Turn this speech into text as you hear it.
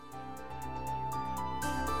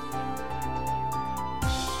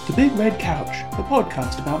The Big Red Couch, the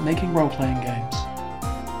podcast about making role-playing games.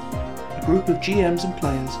 A group of GMs and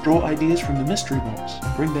players draw ideas from the mystery box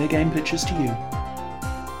and bring their game pitches to you.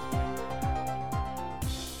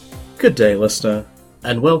 Good day, listener,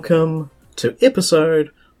 and welcome to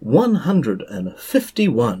episode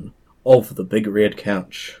 151 of The Big Red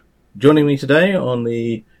Couch. Joining me today on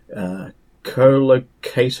the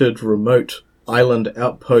co-located remote island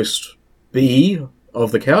outpost B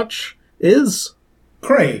of the couch is...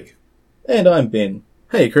 Craig. And I'm Ben.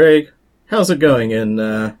 Hey, Craig. How's it going in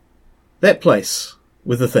that place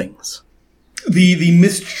with the things? The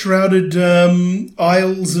mist-shrouded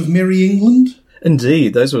Isles of Merry England?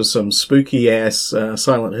 Indeed, those were some spooky-ass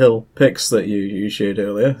Silent Hill pics that you shared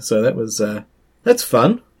earlier, so that was, that's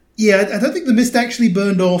fun. Yeah, I don't think the mist actually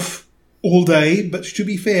burned off all day, but to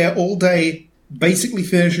be fair, all day basically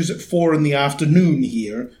finishes at 4 in the afternoon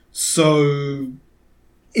here, so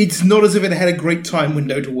it's not as if it had a great time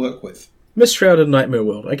window to work with. Mist-shrouded Nightmare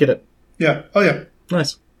World, I get it. Yeah, oh yeah.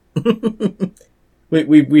 Nice.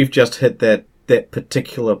 We've just hit that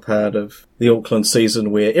particular part of the Auckland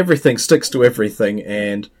season where everything sticks to everything,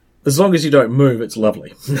 and as long as you don't move, it's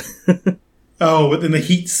lovely. Oh, but then the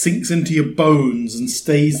heat sinks into your bones and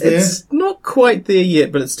stays there? It's not quite there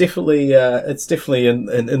yet, but it's definitely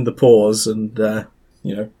in the pores and, the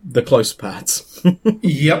close parts.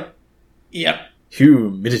 Yep.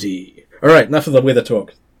 Humidity. Alright, enough of the weather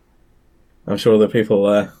talk. I'm sure the people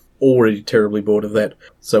are already terribly bored of that.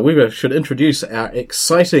 So we should introduce our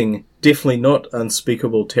exciting, definitely not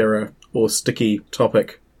unspeakable terror or sticky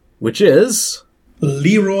topic, which is...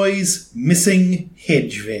 Leroy's missing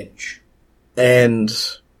Hedge-Vege. And,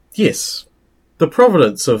 yes, the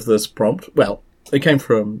provenance of this prompt, well, it came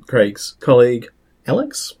from Craig's colleague,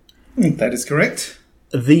 Alex. That is correct.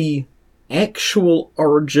 The actual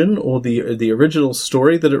origin, or the original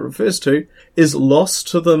story that it refers to, is lost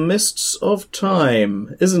to the mists of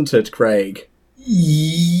time, isn't it, Craig?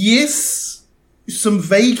 Yes. Some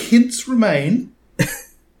vague hints remain.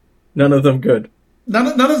 None of them good. None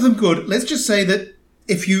of them good. Let's just say that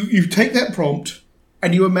if you take that prompt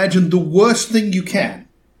and you imagine the worst thing you can,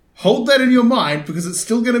 hold that in your mind because it's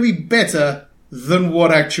still going to be better than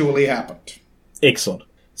what actually happened. Excellent.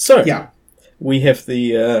 So, yeah. We have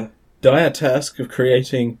the dire task of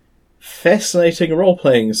creating fascinating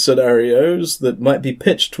role-playing scenarios that might be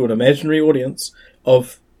pitched to an imaginary audience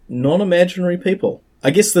of non-imaginary people. I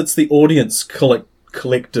guess that's the audience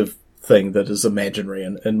collective thing that is imaginary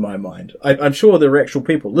in my mind. I'm sure there are actual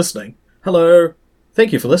people listening. Hello.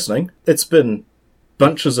 Thank you for listening. It's been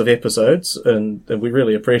bunches of episodes, and we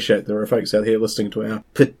really appreciate there are folks out here listening to our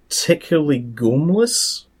particularly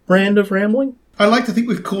goomless brand of rambling. I like to think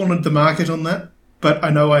we've cornered the market on that, but I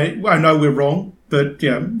know we're wrong. But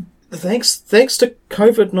yeah, thanks to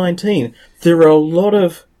COVID-19, there are a lot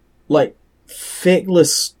of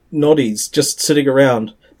feckless noddies just sitting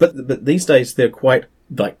around. But these days they're quite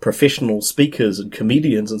professional speakers and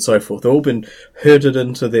comedians and so forth. They've all been herded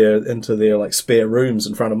into their spare rooms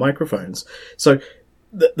in front of microphones. So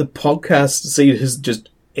the podcast scene has just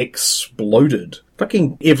exploded.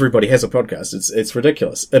 Fucking everybody has a podcast. It's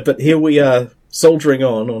ridiculous. But here we are soldiering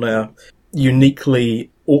on our uniquely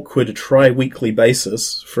awkward tri-weekly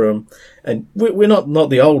basis and we're not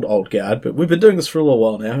the old guard, but we've been doing this for a little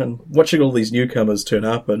while now, and watching all these newcomers turn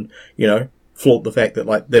up and, flaunt the fact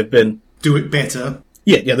that they've been... Do it better.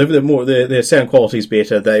 Yeah, they're more, their sound quality's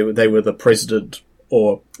better. They were the president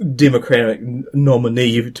or Democratic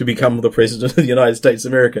nominee to become the president of the United States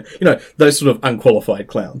of America. Those sort of unqualified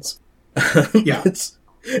clowns. Yeah. It's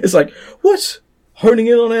like, what? Honing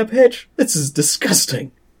in on our patch? This is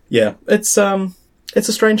disgusting. Yeah, it's a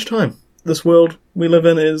strange time. This world we live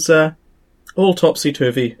in is all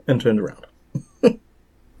topsy-turvy and turned around.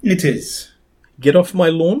 It is. Get off my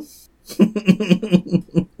lawn?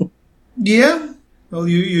 Yeah. Well,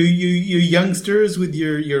 you youngsters with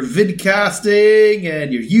your vidcasting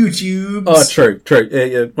and your YouTubes. Oh, true.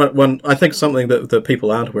 Yeah. One, I think something that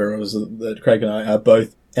people aren't aware of is that Craig and I are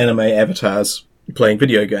both anime avatars playing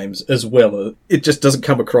video games as well. It just doesn't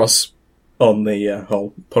come across on the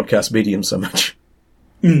whole podcast medium so much.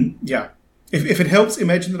 Yeah. If it helps,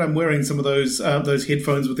 imagine that I'm wearing some of those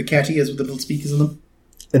headphones with the cat ears with the little speakers in them.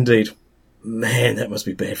 Indeed. Man, that must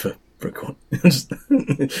be bad for Brickcorn.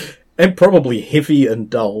 And probably heavy and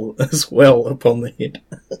dull as well upon the head.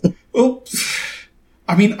 Well,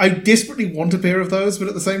 I mean, I desperately want a pair of those, but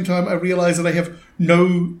at the same time, I realise that I have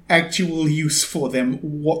no actual use for them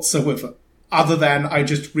whatsoever, other than I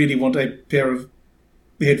just really want a pair of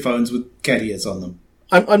headphones with cat ears on them.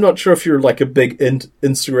 I'm not sure if you're a big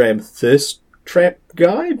Instagram thirst trap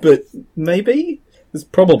guy, but maybe there's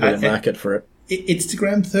probably a market for it.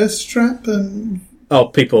 Instagram thirst trap? Oh,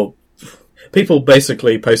 people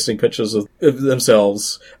basically posting pictures of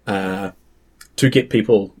themselves to get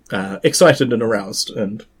people excited and aroused.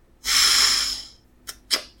 And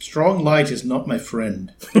strong light is not my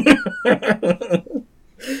friend.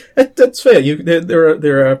 That's fair.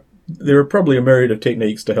 There are probably a myriad of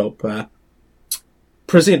techniques to help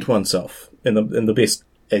present oneself in the best,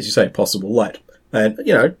 as you say, possible light. And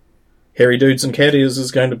hairy dudes and cat ears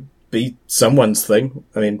is going to be someone's thing.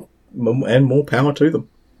 I mean, and more power to them.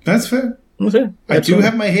 That's fair. Yeah, I do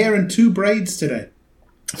have my hair in 2 braids today.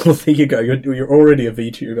 Well, there you go. You're already a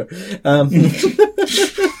VTuber.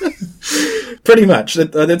 Pretty much.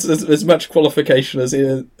 That's as much qualification as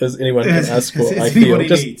anyone can ask for. I feel.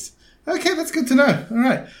 Needs. Okay, that's good to know. All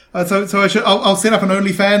right. So I'll set up an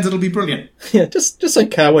OnlyFans. It'll be brilliant. Yeah, just say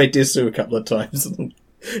Kawe Desu a couple of times.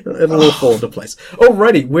 It'll all fall into place.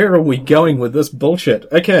 Alrighty, where are we going with this bullshit?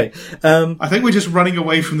 Okay. I think we're just running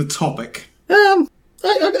away from the topic. I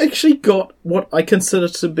actually got what I consider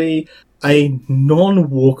to be a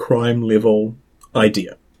non-war crime level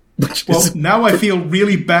idea. Now I feel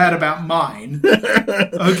really bad about mine.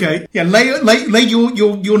 Okay. Yeah, lay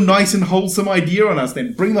your nice and wholesome idea on us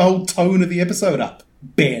then. Bring the whole tone of the episode up,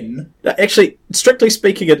 Ben. Actually, strictly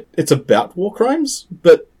speaking, it's about war crimes,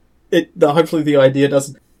 but hopefully the idea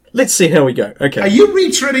doesn't... Let's see how we go. Okay. Are you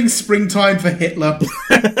retreading Springtime for Hitler?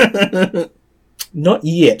 Not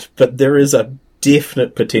yet, but there is a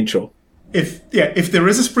definite potential. If there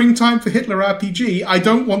is a Springtime for Hitler RPG, I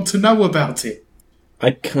don't want to know about it.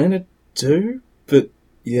 I kind of do, but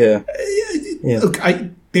yeah. Look,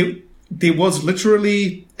 there was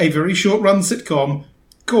literally a very short-run sitcom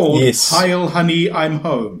called Heil Honey, I'm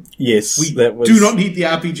Home. Yes, we do not need the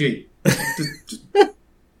RPG.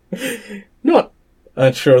 Not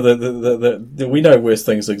sure that we know worse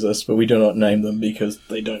things exist, but we do not name them because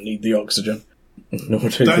they don't need the oxygen. Nor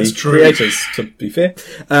do the creators, to be fair.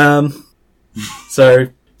 So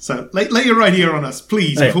lay your right here on us,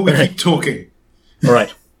 please, before we keep talking. All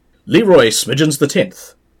right. Leroy Smidgens the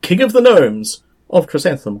 10th, King of the Gnomes of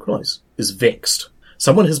Chrysanthemum Close, is vexed.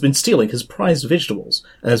 Someone has been stealing his prized vegetables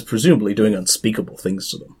and is presumably doing unspeakable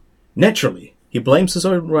things to them. Naturally, he blames his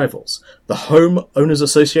own rivals, the Home Owners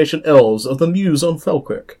Association elves of the Mews on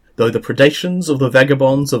Falkirk, though the predations of the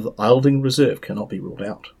vagabonds of Ilding Reserve cannot be ruled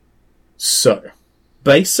out. So,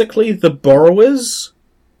 basically the borrowers,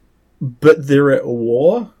 but they're at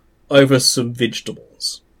war over some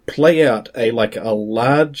vegetables, play out a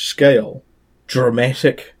large-scale,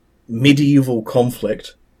 dramatic, medieval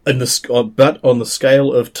conflict but on the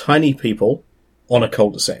scale of tiny people on a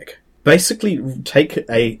cul-de-sac. Basically, take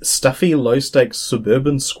a stuffy, low-stakes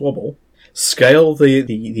suburban squabble, scale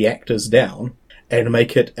the actors down, and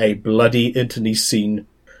make it a bloody internecine,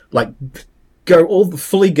 go all the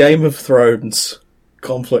fully Game of Thrones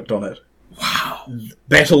conflict on it. Wow.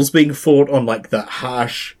 Battles being fought on, the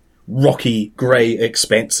harsh, rocky, grey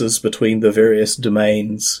expanses between the various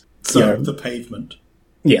domains. So, the pavement.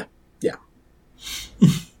 Yeah.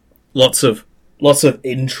 Lots of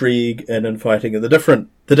intrigue and infighting, and the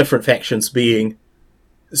different factions being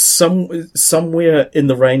somewhere in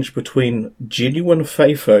the range between genuine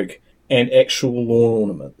fae folk and actual law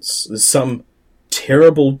ornaments. There's some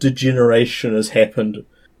terrible degeneration has happened,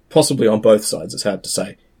 possibly on both sides, it's hard to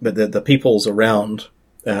say. But the peoples around,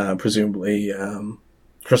 presumably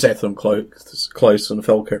Chrysanthemum Close and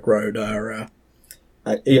Falkirk Road, are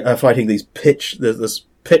fighting this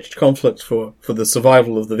pitched conflict for the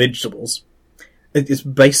survival of the vegetables. It's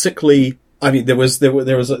basically, there was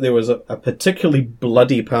a particularly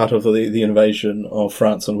bloody part of the invasion of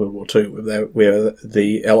France in World War II, where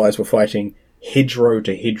the Allies were fighting hedgerow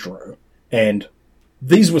to hedgerow, and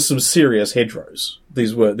these were some serious hedgerows.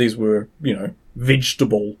 These were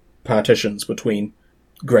vegetable partitions between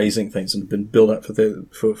grazing things, and had been built up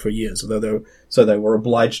for years. So they were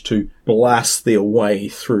obliged to blast their way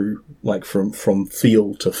through, from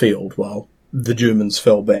field to field, while the Germans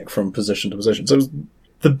fell back from position to position. So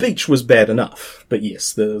the beach was bad enough, but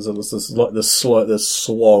yes, there's this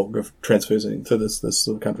slog of transversing through this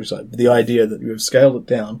sort of countryside. But the idea that you've scaled it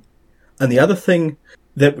down, and the other thing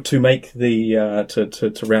that to make the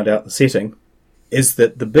to round out the setting is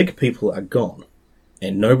that the big people are gone,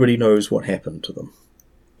 and nobody knows what happened to them.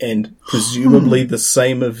 And presumably the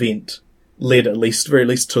same event led very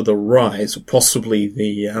least to the rise, possibly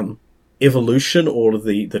the evolution or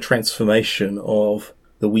the transformation of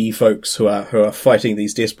the wee folks who are fighting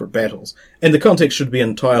these desperate battles. And the context should be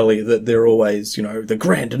entirely that they're always, the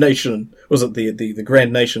Grand Nation, was it the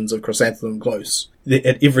Grand Nations of Chrysanthemum Close?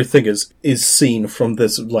 Everything is seen from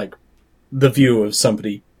this, the view of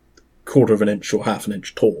somebody quarter of an inch or half an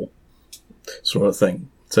inch tall. sort of thing.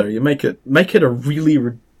 So you make it a really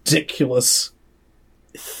ridiculous,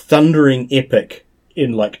 thundering epic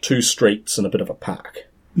in like 2 streets and a bit of a park.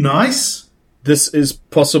 Nice. This is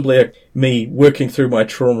possibly me working through my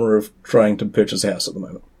trauma of trying to purchase a house at the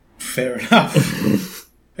moment. Fair enough.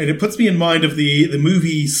 And it puts me in mind of the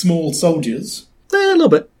movie Small Soldiers. A little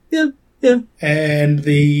bit, yeah. And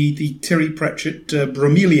the Terry Pratchett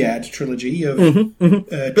Bromeliad trilogy of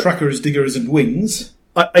Truckers, Diggers, and Wings.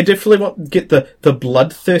 I definitely want to get the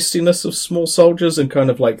bloodthirstiness of Small Soldiers and kind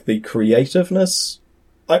of like the creativeness.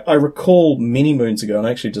 I recall many moons ago, and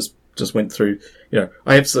I actually just went through,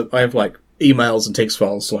 I have like emails and text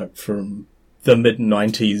files like from the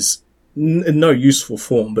mid-90s, in no useful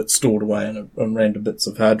form, but stored away on random bits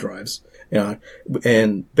of hard drives.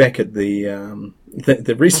 And back at the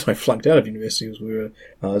reason I flunked out of university was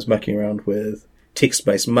I was mucking around with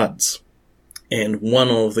text-based MUDs, and one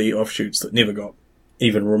of the offshoots that never got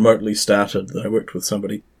even remotely started that I worked with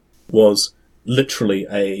somebody was literally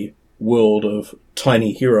a world of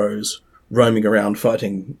tiny heroes roaming around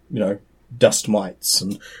fighting, dust mites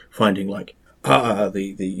and finding like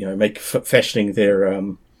fashioning their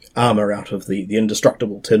armor out of the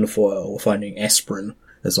indestructible tinfoil, or finding aspirin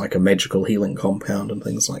as like a magical healing compound and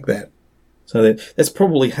things like that. So that's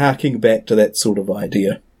probably harking back to that sort of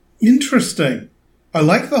idea. Interesting. I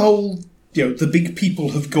like the whole, the big people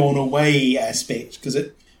have gone away aspect, because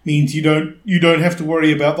it means you don't have to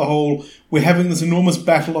worry about the whole, we're having this enormous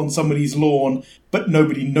battle on somebody's lawn, but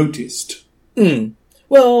nobody noticed.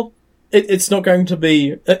 Well, it's not going to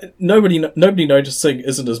be nobody noticing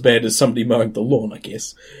isn't as bad as somebody mowing the lawn, I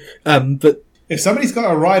guess. But if somebody's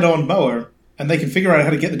got a ride-on mower and they can figure out how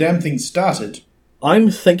to get the damn thing started,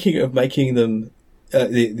 I'm thinking of making them.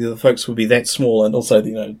 The folks will be that small, and also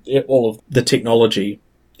all of the technology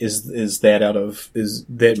is that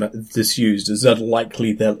disused. Is that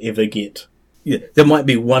likely they'll ever get? Yeah, there might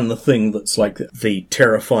be one thing that's like the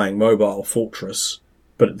terrifying mobile fortress,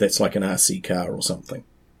 but that's like an RC car or something.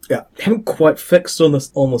 Yeah, haven't quite fixed on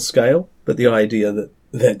the scale, but the idea that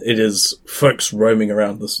it is folks roaming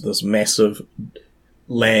around this massive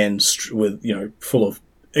land with full of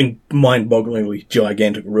mind-bogglingly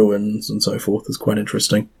gigantic ruins and so forth is quite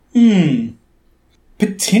interesting.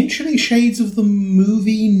 Potentially shades of the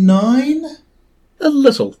movie 9? A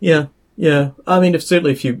little, yeah. I mean, if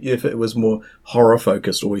it was more horror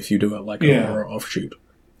focused, or if you do it like a horror offshoot,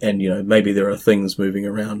 and maybe there are things moving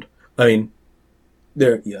around. I mean,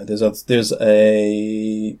 there's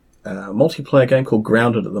a multiplayer game called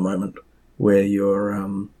Grounded at the moment, where you're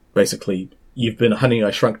basically you've been Honey,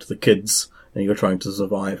 I Shrunk the Kids, and you're trying to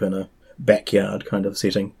survive in a backyard kind of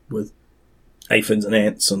setting with aphids and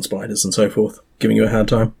ants and spiders and so forth, giving you a hard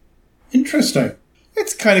time. Interesting.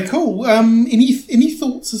 It's kind of cool. Any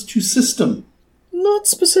thoughts as to system? Not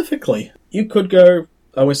specifically. You could go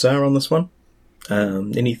OSR on this one.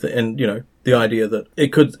 Anything, and the idea that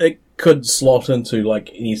it could slot into like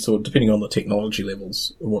any sort, depending on the technology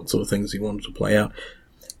levels, what sort of things you wanted to play out.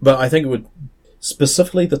 But I think it would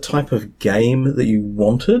specifically the type of game that you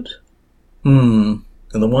wanted. And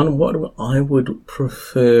the one what I would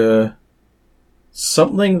prefer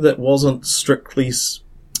something that wasn't certainly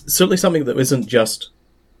something that isn't just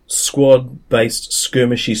squad-based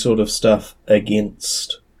skirmishy sort of stuff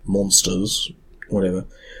against monsters, whatever,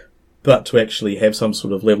 but to actually have some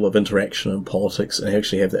sort of level of interaction and politics and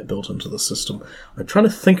actually have that built into the system. I'm trying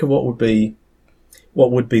to think of what would be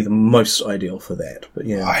the most ideal for that. But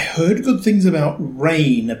yeah, I heard good things about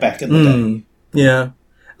Rain back in the day. Yeah,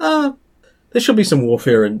 there should be some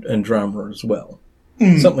warfare and drama as well.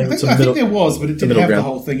 Something I think there was, but it didn't have the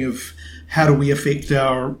whole thing of how do we affect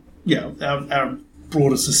our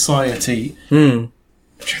broader society,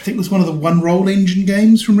 which I think was one of the One Roll Engine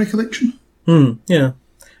games from recollection. Yeah,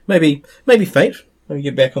 maybe Fate. Maybe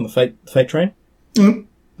get back on the Fate train.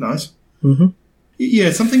 Nice.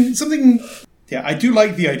 Yeah, something. Yeah, I do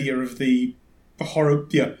like the idea of the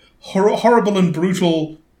horrible and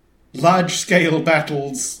brutal, large-scale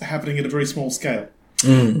battles happening at a very small scale.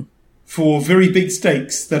 For very big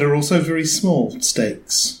stakes that are also very small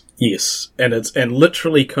stakes. Yes, and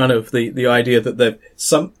literally kind of the idea that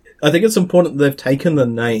I think it's important that they've taken the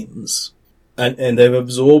names and they've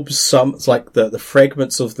absorbed some, it's like the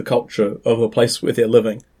fragments of the culture of a place where they're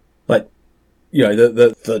living. Like,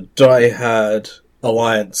 the die-hard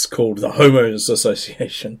alliance called the Homos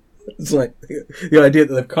Association. It's like the idea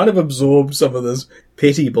that they've kind of absorbed some of this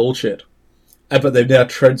petty bullshit, but they've now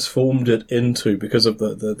transformed it into, because of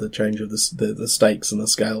the change of the stakes and the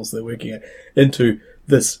scales they're working at, into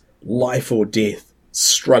this life or death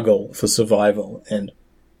struggle for survival. And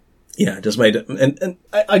just made it. And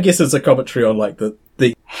I guess it's a commentary on like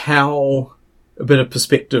the how a bit of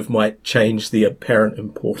perspective might change the apparent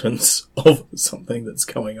importance of something that's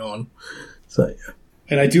going on. So, yeah.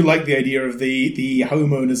 And I do like the idea of the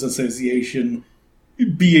homeowners association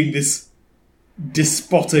being this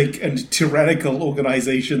despotic and tyrannical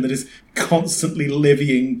organisation that is constantly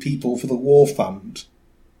levying people for the war fund.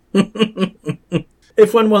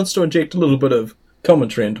 If one wants to inject a little bit of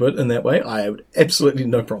commentary into it in that way, I have absolutely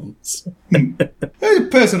no problems. A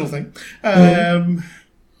personal thing.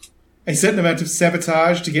 A certain amount of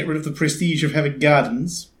sabotage to get rid of the prestige of having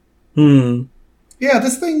gardens. Yeah,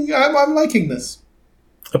 this thing, I'm liking this.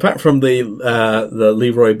 Apart from the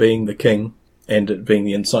Leroy being the king and it being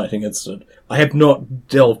the inciting incident, I have not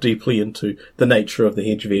delved deeply into the nature of the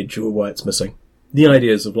Hedge-Vege or why it's missing. The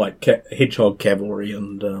ideas of like hedgehog cavalry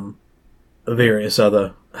and various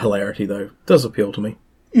other hilarity, though, does appeal to me.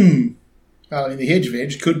 Well, I mean, the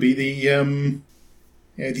Hedge-Vege could be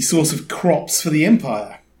the source of crops for the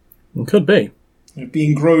Empire. It could be.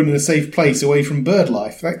 Being grown in a safe place away from bird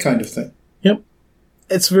life, that kind of thing. Yep.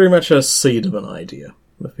 It's very much a seed of an idea.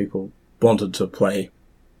 If people wanted to play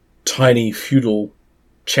tiny feudal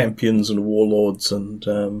champions and warlords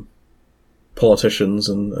and politicians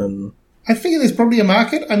and... I figure there's probably a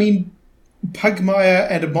market. I mean, Pugmire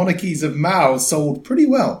and Monarchies of Mao sold pretty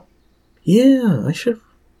well. Yeah, I think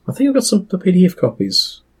I've got the PDF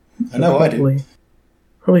copies. I know I do.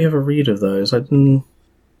 Probably have a read of those. I mean,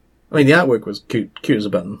 the artwork was cute as a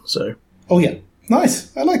button, so... Oh yeah.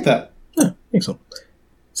 Nice. I like that. Yeah, excellent.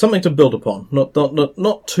 Something to build upon.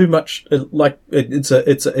 Not too much, like, it's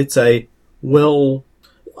a well...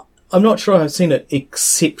 I'm not sure I've seen it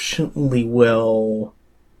exceptionally well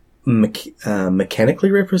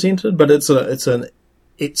mechanically represented, but it's an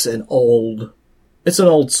old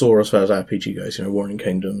saw as far as RPG goes, Warring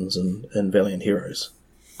Kingdoms and Valiant Heroes.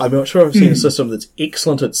 I'm not sure I've seen a system that's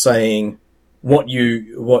excellent at saying what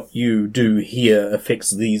you do here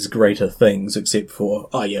affects these greater things, except for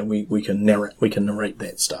we can narrate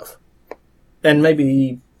that stuff. And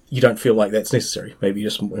maybe you don't feel like that's necessary. Maybe you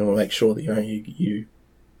just want to make sure that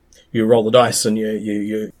you roll the dice and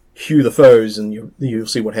you hew the foes and you'll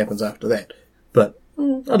see what happens after that. But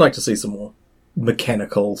I'd like to see some more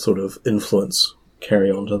mechanical sort of influence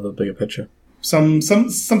carry on to the bigger picture. Something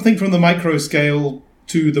from the micro scale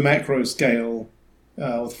to the macro scale,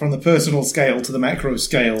 from the personal scale to the macro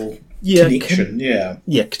scale connection.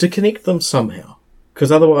 To connect them somehow.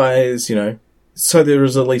 Because otherwise, so there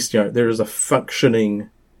is at least, there is a functioning...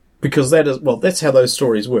 Because that's how those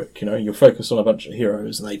stories work. You're focused on a bunch of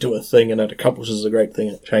heroes, and they do a thing, and it accomplishes a great thing,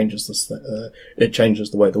 and it changes it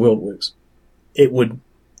changes the way the world works. It would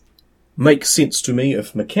make sense to me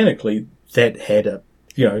if mechanically that had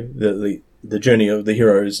the journey of the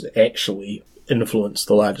heroes actually influenced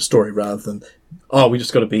the larger story, rather than we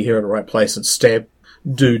just got to be here at the right place and stab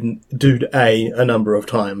dude a number of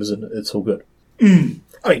times, and it's all good. I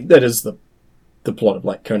mean, that is the plot of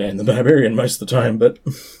like Conan the Barbarian most of the time, but.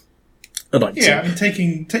 I mean,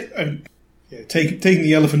 taking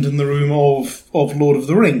the elephant in the room of Lord of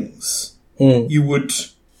the Rings, you would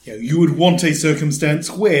want a circumstance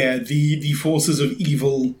where the forces of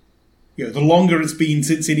evil, the longer it's been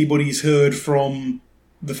since anybody's heard from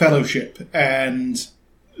the Fellowship, and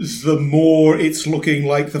the more it's looking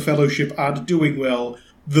like the Fellowship aren't doing well,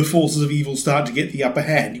 the forces of evil start to get the upper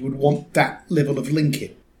hand. You would want that level of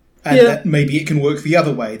linking, and that maybe it can work the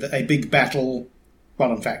other way. That a big battle.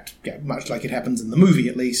 Well, in fact, much like it happens in the movie,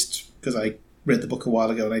 at least, because I read the book a while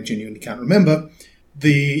ago and I genuinely can't remember,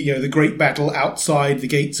 the great battle outside the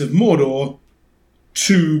gates of Mordor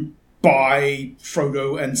to buy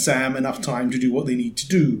Frodo and Sam enough time to do what they need to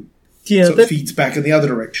do. Yeah, so it feeds back in the other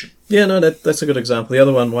direction. Yeah, no, that's a good example. The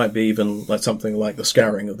other one might be even like something like the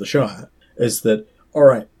Scouring of the Shire, is that, all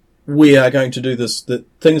right, we are going to do this, that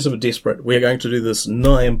things are desperate, we are going to do this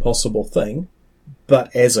nigh impossible thing,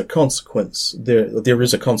 but as a consequence, there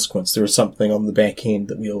is a consequence. There is something on the back end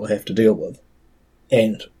that we all have to deal with,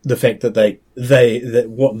 and the fact that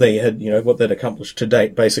what they'd accomplished to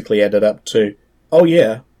date basically added up to, oh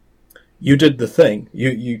yeah, you did the thing,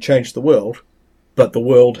 you changed the world, but the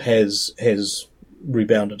world has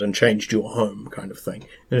rebounded and changed your home, kind of thing,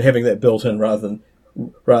 and having that built in rather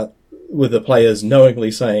with the players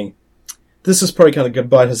knowingly saying, this is probably going to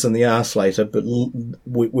bite us in the arse later, but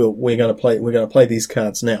we're going to play these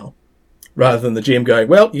cards now, rather than the GM going,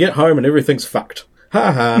 well, you get home and everything's fucked.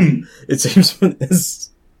 Ha ha. It seems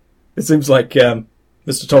like Mr.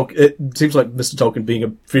 Tolkien being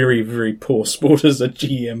a very, very poor sport as a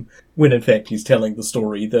GM, when in fact he's telling the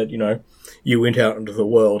story that you went out into the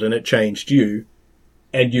world and it changed you,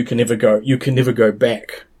 and you can never go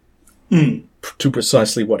back to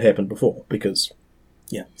precisely what happened before, because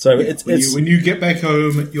Yeah. So Yeah, when you get back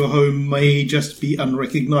home, your home may just be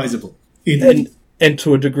unrecognisable. And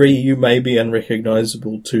to a degree, you may be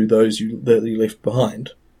unrecognisable to those that you left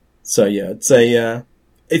behind. So yeah,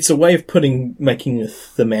 it's a way of making a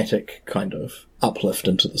thematic kind of uplift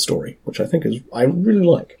into the story, which I think I really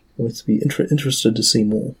like. I would be interested to see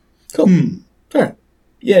more. Cool. All right.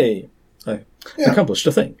 Yay. I accomplished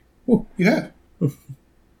a thing. Ooh, yeah.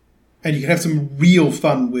 And you can have some real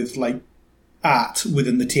fun with, like, art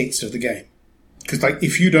within the text of the game. Because, like,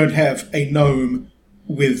 if you don't have a gnome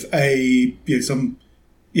with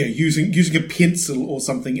using a pencil or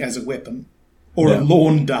something as a weapon, or a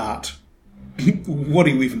lawn dart, what are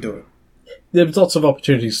you even doing? There's lots of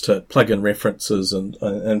opportunities to plug in references, and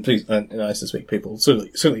I suspect people,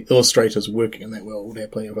 certainly illustrators working in that world, would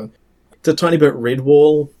have plenty of fun. It's a tiny bit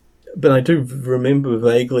Redwall, but I do remember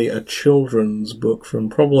vaguely a children's book from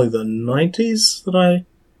probably the 90s that I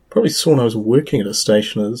probably saw when I was working at a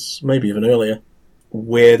stationer's, maybe even earlier,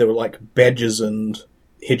 where there were like badgers and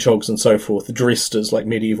hedgehogs and so forth dressed as like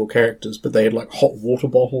medieval characters, but they had like hot water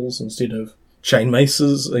bottles instead of chain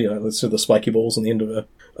maces, so the spiky balls on the end of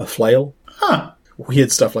a flail. Huh.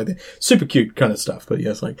 Weird stuff like that. Super cute kind of stuff, but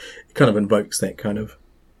yeah, it's like, it kind of invokes that kind of,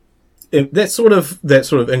 that sort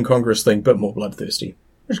of incongruous thing, but more bloodthirsty.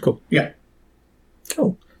 Which is cool. Yeah.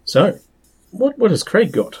 Cool. So, what has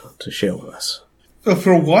Craig got to share with us? Well,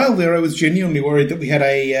 for a while there, I was genuinely worried that we had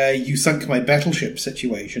a "you sunk my battleship"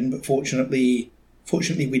 situation, but fortunately,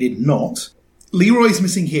 we did not. Leroy's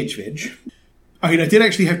missing Hedge-Vege. I mean, I did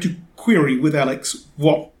actually have to query with Alex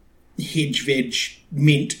what Hedge-Vege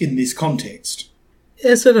meant in this context.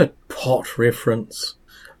 Is it a pot reference?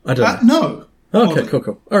 I don't know. No. Okay,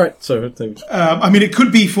 cool. All right, so... I mean, it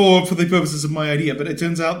could be for the purposes of my idea, but it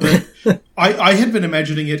turns out that I had been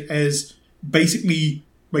imagining it as basically,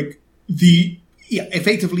 like,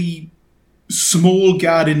 effectively small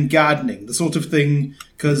gardening, the sort of thing,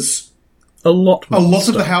 because a lot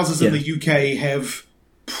of the houses in the UK have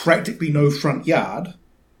practically no front yard.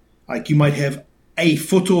 Like, you might have a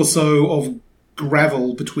foot or so of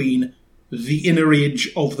gravel between the inner edge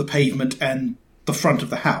of the pavement and the front of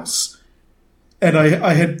the house. And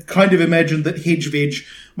I had kind of imagined that Hedge-Vege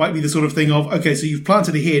might be the sort of thing of, okay, so you've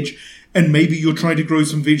planted a hedge, and maybe you're trying to grow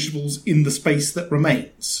some vegetables in the space that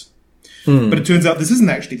remains. But it turns out this isn't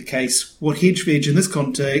actually the case. What Hedge-Vege in this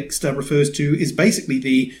context refers to is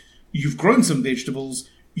basically you've grown some vegetables,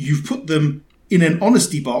 you've put them in an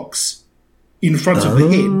honesty box in front of the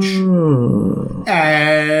hedge.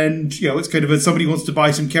 And, it's kind of somebody wants to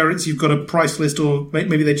buy some carrots, you've got a price list, or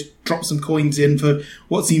maybe they just drop some coins in for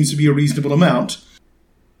what seems to be a reasonable amount.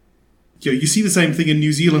 You see the same thing in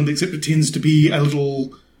New Zealand, except it tends to be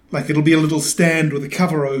it'll be a little stand with a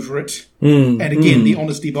cover over it. And again, the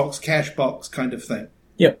honesty box, cash box kind of thing.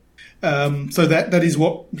 Yep. So that is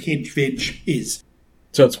what Hedge-Vege is.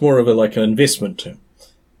 So it's more of an investment term.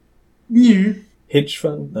 Yeah. Hedge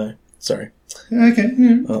fund? No, sorry. Okay.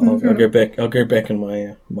 Yeah, I'll go back. I'll go back in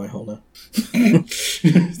my hole now.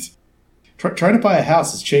 Trying to buy a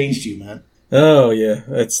house has changed you, man. Oh yeah,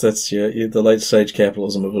 that's the late stage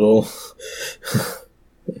capitalism of it all.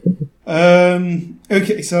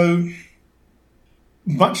 Okay, so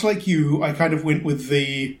much like you, I kind of went with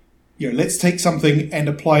the let's take something and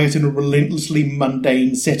apply it in a relentlessly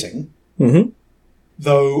mundane setting. Mm-hmm.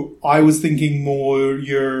 Though I was thinking more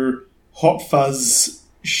your Hot Fuzz,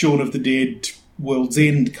 Shaun of the Dead, World's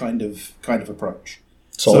End kind of approach.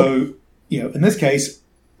 So, in this case,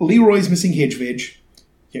 Leroy's missing Hedge-Vege.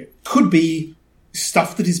 Could be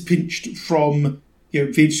stuff that is pinched from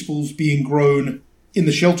vegetables being grown in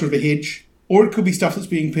the shelter of a hedge, or it could be stuff that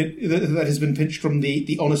has been pinched from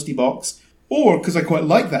the honesty box, or, because I quite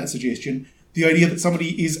like that suggestion, the idea that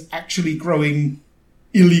somebody is actually growing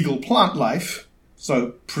illegal plant life,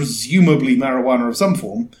 so presumably marijuana of some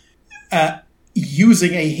form,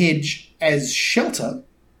 using a hedge as shelter,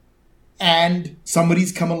 and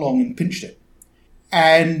somebody's come along and pinched it.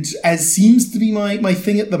 And as seems to be my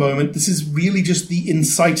thing at the moment, this is really just the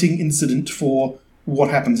inciting incident for what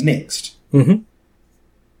happens next. Mm-hmm.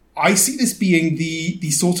 I see this being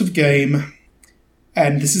the sort of game,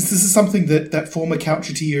 and this is something that former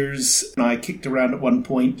Coucheteers and I kicked around at one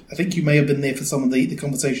point. I think you may have been there for some of the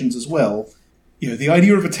conversations as well. The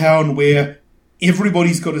idea of a town where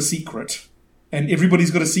everybody's got a secret, and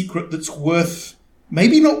everybody's got a secret that's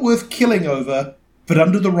maybe not worth killing over, but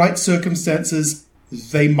under the right circumstances,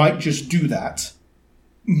 they might just do that.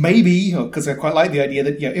 Maybe, because I quite like the idea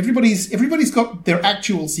that everybody's got their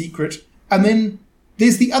actual secret, and then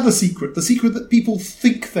there's the other secret, the secret that people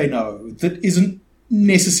think they know, that isn't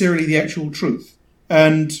necessarily the actual truth.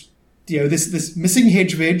 And this missing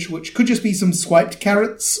Hedge-Vege, which could just be some swiped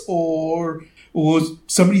carrots or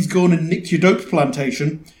somebody's gone and nicked your dope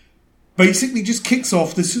plantation, basically just kicks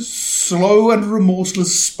off this slow and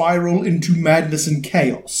remorseless spiral into madness and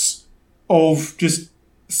chaos of just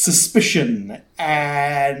suspicion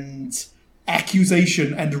and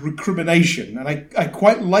accusation and recrimination. And I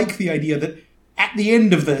quite like the idea that at the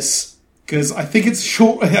end of this, because I think it's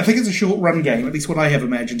a short run game, at least what I have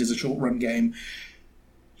imagined is a short run game.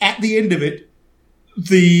 At the end of it,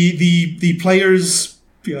 the players,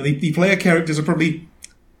 the player characters are probably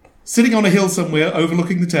sitting on a hill somewhere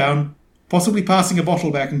overlooking the town, possibly passing a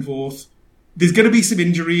bottle back and forth. There's going to be some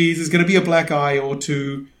injuries, there's going to be a black eye or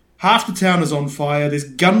two. Half the town is on fire, there's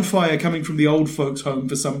gunfire coming from the old folks' home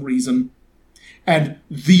for some reason. And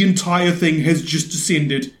the entire thing has just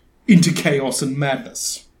descended into chaos and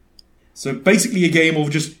madness. So basically a game of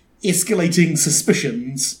just escalating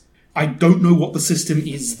suspicions. I don't know what the system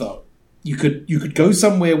is, though. You could go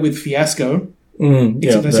somewhere with Fiasco.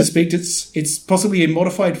 I suspect it's possibly a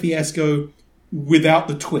modified Fiasco without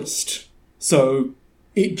the twist. So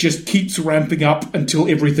it just keeps ramping up until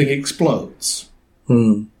everything explodes.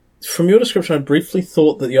 From your description, I briefly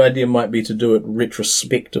thought that the idea might be to do it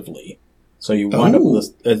retrospectively. So you wind up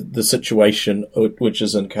with the situation, which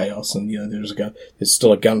is in chaos, and there's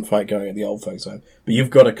still a gunfight going at the old folks' home. But you've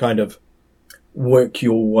got to kind of work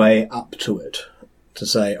your way up to it to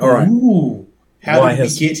say, all right, how did we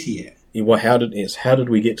get here? How did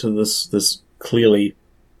we get to this? Clearly,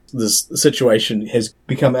 this situation has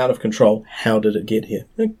become out of control. How did it get here?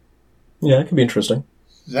 Yeah, it can be interesting.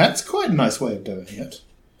 That's quite a nice way of doing it.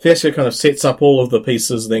 Fiasco kind of sets up all of the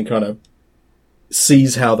pieces, then kind of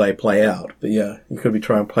sees how they play out. But yeah, you could be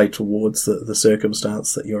trying to play towards the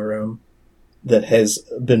circumstance that you're that has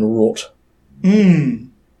been wrought.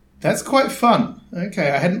 That's quite fun. Okay,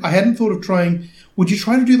 I hadn't thought of trying. Would you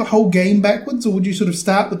try to do the whole game backwards, or would you sort of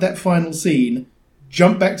start with that final scene,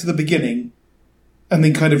 jump back to the beginning, and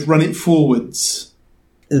then kind of run it forwards?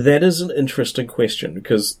 That is an interesting question,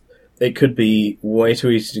 because it could be way too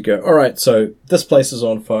easy to go, all right, so this place is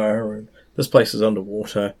on fire, and this place is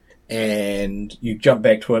underwater, and you jump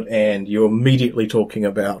back to it, and you're immediately talking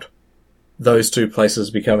about those two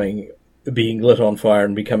places being lit on fire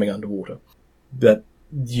and becoming underwater. But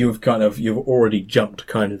you've already jumped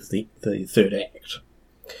kind of the third act.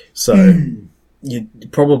 So you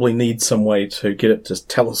probably need some way to get it to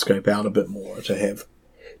telescope out a bit more,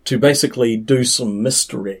 to basically do some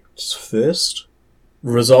misdirects first,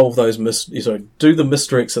 resolve those do the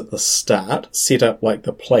misdirects at the start, set up like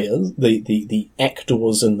the players, the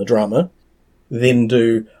actors in the drama, then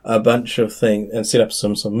do a bunch of things and set up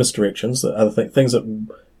some misdirections, things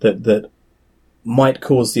that might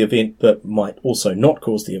cause the event, but might also not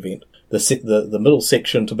cause the event. The middle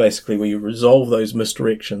section to basically where you resolve those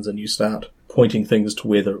misdirections and you start pointing things to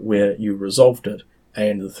where you resolved it.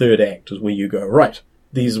 And the third act is where you go, right,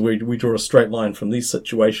 these we draw a straight line from these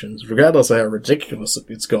situations, regardless of how ridiculous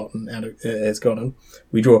it's gotten.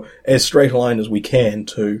 We draw as straight a line as we can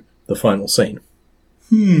to the final scene.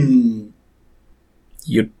 You'd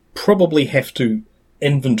probably have to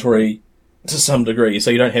inventory to some degree, so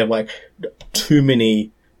you don't have like too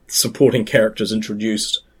many supporting characters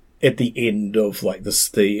introduced at the end of like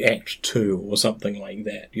the Act 2 or something like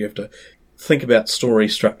that. You have to think about story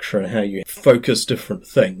structure and how you focus different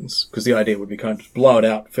things, because the idea would be kind of blow it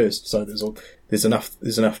out first, so there's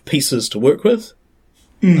enough pieces to work with,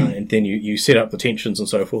 and then you set up the tensions and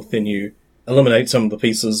so forth. Then you eliminate some of the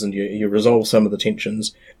pieces and you resolve some of the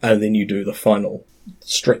tensions, and then you do the final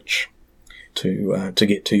stretch to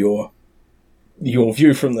get to your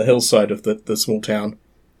view from the hillside of the small town,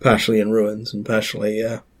 partially in ruins and partially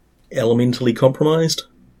elementally compromised.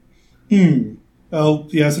 Well,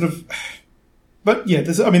 yeah, sort of. But yeah,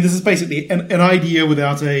 this is basically an idea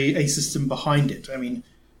without a system behind it. I mean,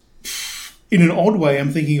 in an odd way,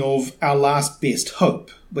 I'm thinking of Our Last Best Hope,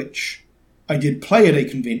 which I did play at a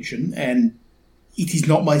convention, and it is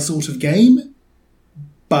not my sort of game,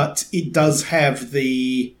 but it does have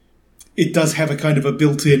a kind of a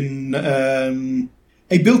built-in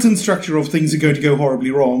structure of things are going to go horribly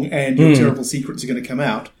wrong and your terrible secrets are going to come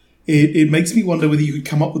out. It makes me wonder whether you could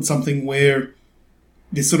come up with something where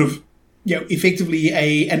there's sort of, effectively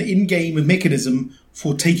an in-game mechanism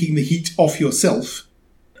for taking the heat off yourself.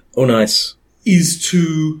 Oh, nice. Is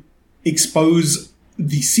to expose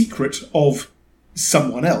the secret of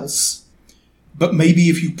someone else. But maybe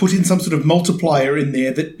if you put in some sort of multiplier in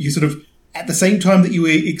there that you sort of, at the same time that you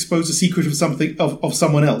expose a secret of something of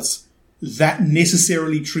someone else, that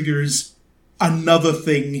necessarily triggers another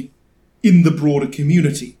thing in the broader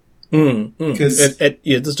community. Because it's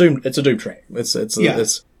a Doom track.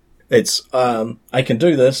 It's, I can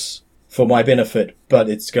do this for my benefit, but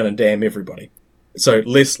it's going to damn everybody. So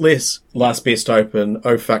less last best open,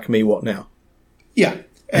 oh fuck me, what now? Yeah.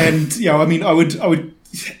 And, I mean, I would,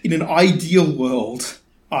 in an ideal world,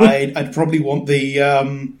 I'd probably want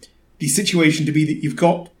the situation to be that you've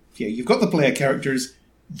got the player characters,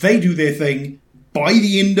 they do their thing. By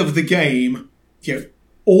the end of the game,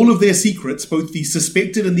 all of their secrets, both the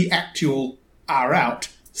suspected and the actual, are out.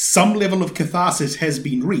 Some level of catharsis has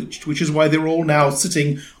been reached, which is why they're all now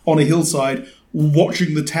sitting on a hillside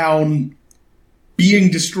watching the town being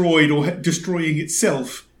destroyed or destroying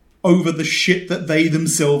itself over the shit that they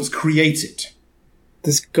themselves created.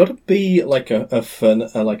 There's got to be like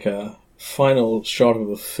a final shot of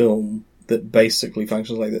a film that basically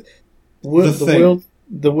functions like that.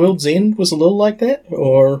 The World's End was a little like that,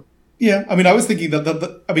 or yeah. I mean, I was thinking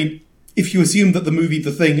that if you assume that the movie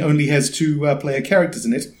The Thing only has 2 player characters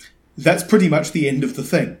in it, that's pretty much the end of The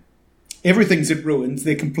Thing. Everything's in ruins.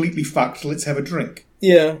 They're completely fucked. Let's have a drink.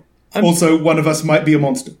 Yeah. Also, one of us might be a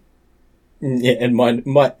monster. Yeah,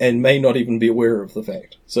 and may not even be aware of the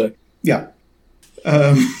fact. So yeah.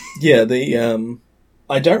 Yeah,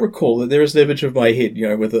 I don't recall that there is an image of my head,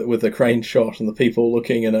 with a crane shot and the people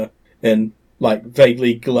looking in like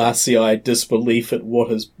vaguely glassy-eyed disbelief at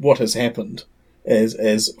what has happened, as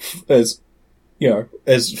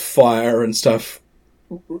fire and stuff,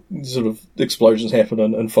 sort of explosions happen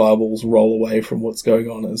and fireballs roll away from what's going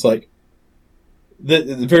on. It's like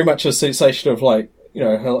very much a sensation of like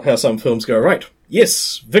how some films go, right?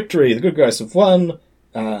 Yes, victory, the good guys have won.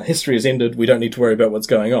 History has ended, we don't need to worry about what's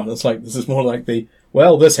going on. It's like, this is more like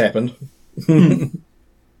this happened.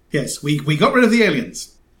 Yes, we got rid of the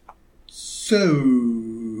aliens. So...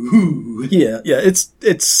 Yeah, it's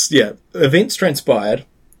events transpired.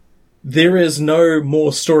 There is no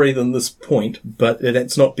more story than this point, but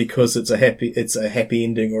that's not because it's a happy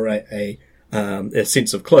ending or a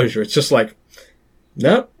sense of closure. It's just like,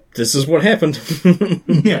 no, this is what happened.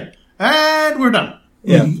 Yeah, and we're done.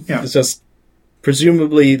 Yeah, It's just...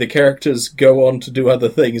 Presumably the characters go on to do other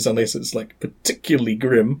things unless it's like particularly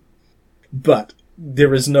grim, but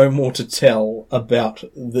there is no more to tell about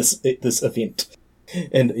this event.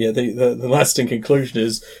 And the lasting conclusion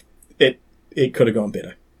is it could have gone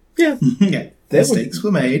better. Yeah, yeah. Mistakes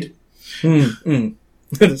were made.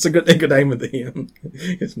 It's a good aim of the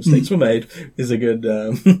yes, mistakes were made is a good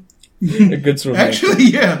a good sort of actually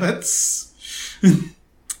name. Yeah, that's.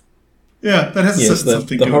 Yeah, that has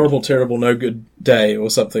something. The horrible, terrible, no good day,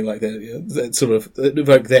 or something like that. Yeah, that sort of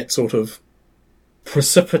evoke that sort of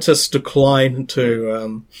precipitous decline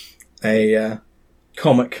to a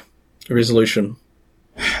comic resolution.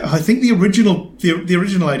 I think the original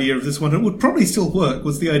idea of this one, it would probably still work,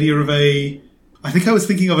 was the idea of I think I was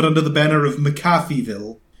thinking of it under the banner of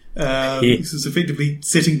McCarthyville. This is effectively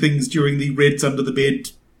setting things during the Reds under the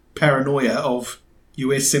bed paranoia of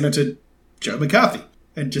US Senator Joe McCarthy.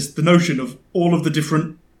 And just the notion of all of the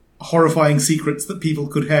different horrifying secrets that people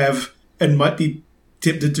could have and might be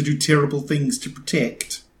tempted to do terrible things to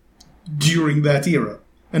protect during that era.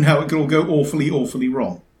 And how it could all go awfully, awfully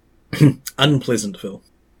wrong. Unpleasant, Phil.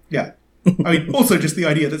 Yeah. I mean, also just the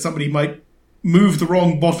idea that somebody might move the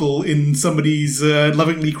wrong bottle in somebody's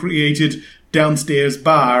lovingly created downstairs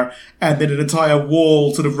bar, and then an entire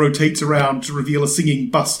wall sort of rotates around to reveal a singing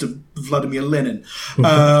bust of Vladimir Lenin.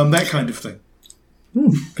 That kind of thing.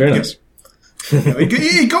 Very nice.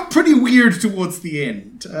 It got pretty weird towards the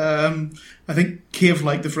end. I think Kiev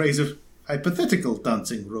liked the phrase of hypothetical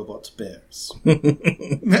dancing robot bears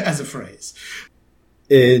as a phrase.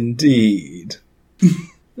 Indeed.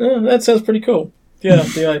 That sounds pretty cool. Yeah,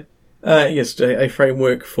 yes, a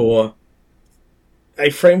framework for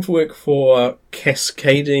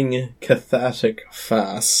cascading cathartic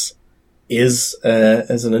farce is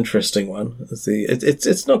an interesting one.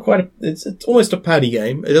 It's not quite it's almost a party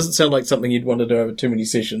game. It doesn't sound like something you'd want to do over too many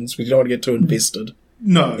sessions because you don't want to get too invested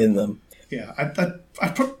in them. Yeah,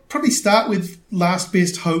 I'd probably start with Last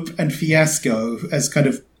Best Hope and Fiasco as kind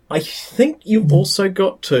of... I think you've also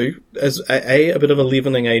got to, as a bit of a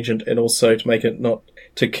leavening agent, and also to make it not...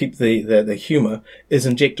 to keep the humour, is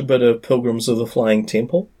inject a bit of Pilgrims of the Flying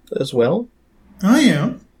Temple as well. Oh,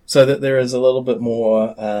 yeah. So that there is a little bit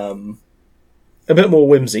more... a bit more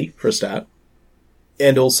whimsy for a start,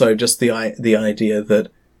 and also just the idea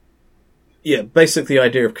that, basically the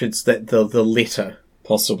idea of kids that the letter,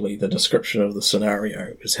 possibly the description of the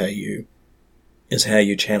scenario, is how you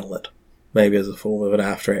channel it, maybe as a form of an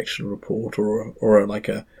after action report or like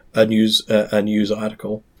a news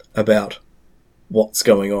article about what's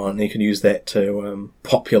going on. You can use that to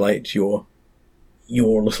populate your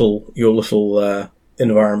little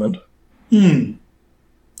environment. Yeah,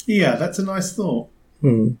 Yeah, that's a nice thought.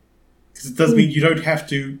 Hmm. Because it does mean you don't have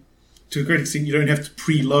to a great extent, you don't have to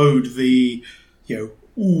preload the,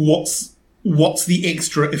 what's the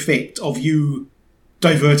extra effect of you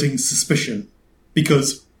diverting suspicion,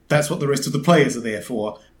 because that's what the rest of the players are there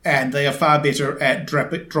for, and they are far better at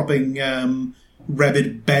dropping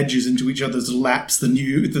rabid badges into each other's laps than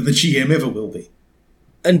the GM ever will be.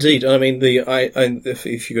 Indeed, I mean,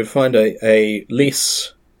 if you could find a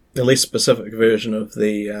less specific version of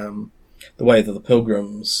the way that the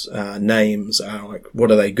pilgrims' names are, like,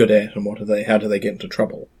 what are they good at and how do they get into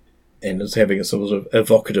trouble, and it's having a sort of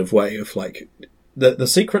evocative way of, like, the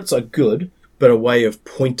secrets are good, but a way of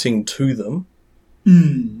pointing to them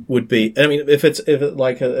would be. I mean, if it's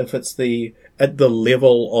at the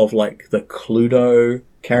level of, like, the Cluedo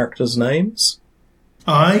characters' names.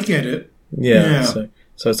 I get it. Yeah.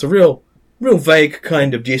 So it's a real vague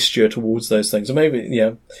kind of gesture towards those things. And maybe,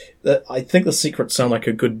 I think the secrets sound like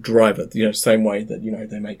a good driver, same way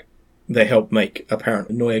that, they help make a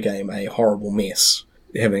paranoia game a horrible mess,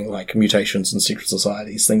 having, like, mutations and secret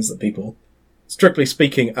societies, things that people, strictly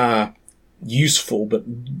speaking, are useful,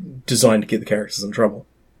 but designed to get the characters in trouble.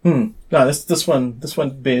 No, this one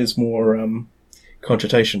bears more,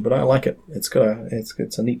 cogitation, but I like it. It's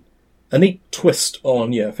a neat twist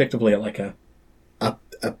on, effectively like a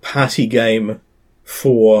party game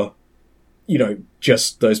for,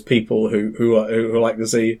 just those people who like to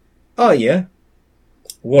see, oh yeah,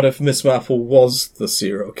 what if Miss Marple was the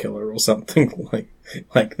serial killer or something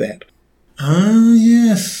like that. Ah,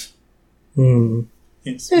 yes.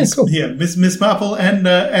 Yes, cool. Yeah, Miss Marple and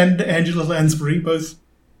Angela Lansbury, both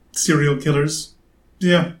serial killers.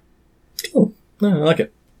 Yeah. Cool. No, I like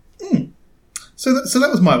it. So that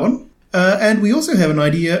was my one. And we also have an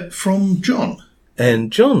idea from John.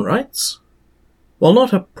 And John writes, while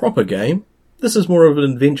not a proper game, this is more of an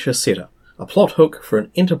adventure setter, a plot hook for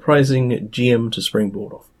an enterprising GM to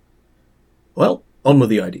springboard off. Well, on with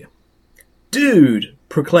the idea. Dude,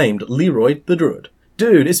 proclaimed Leroy the Druid.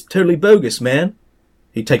 Dude, it's totally bogus, man.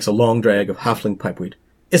 He takes a long drag of halfling pipeweed.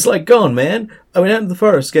 It's like gone, man. I went out in the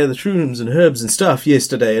forest, gathered shrooms and herbs and stuff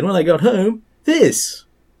yesterday, and when I got home, this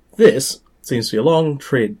seems to be a long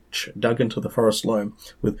trench dug into the forest loam,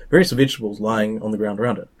 with various vegetables lying on the ground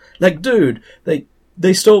around it. Like, dude,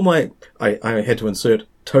 they stole my... I had to insert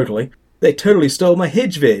totally. They totally stole my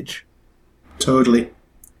Hedge-Vege. Totally.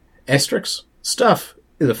 Asterisk. Stuff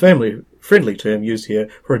is a family-friendly term used here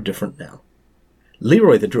for a different noun.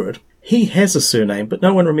 Leroy the Druid, he has a surname, but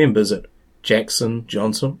no one remembers it. Jackson,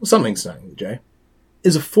 Johnson, or something starting with J,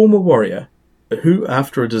 is a former warrior who,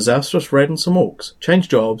 after a disastrous raid on some orcs, changed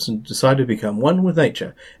jobs and decided to become one with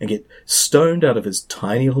nature and get stoned out of his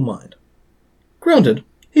tiny little mind. Grounded,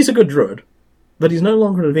 he's a good druid, but he's no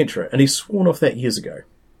longer an adventurer, and he's sworn off that years ago.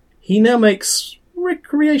 He now makes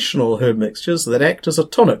recreational herb mixtures that act as a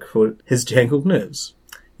tonic for his jangled nerves.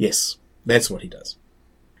 Yes, that's what he does.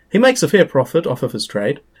 He makes a fair profit off of his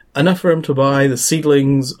trade, enough for him to buy the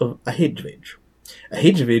seedlings of a Hedge-Vege. A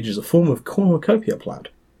Hedge-Vege is a form of cornucopia plant,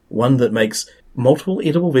 one that makes multiple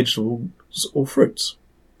edible vegetables or fruits.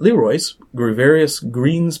 Leroy's grew various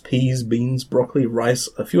greens, peas, beans, broccoli, rice,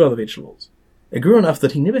 a few other vegetables. It grew enough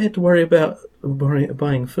that he never had to worry about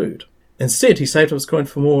buying food. Instead, he saved up his coin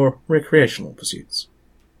for more recreational pursuits.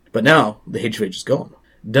 But now the Hedge-Vege is gone,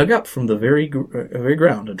 dug up from the very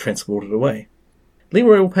ground and transported away.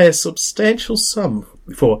 Leroy will pay a substantial sum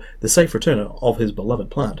for the safe return of his beloved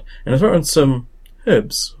plant, and throw in some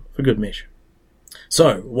herbs for good measure.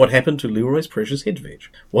 So, what happened to Leroy's precious Hedge-Vege?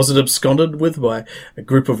 Was it absconded with by a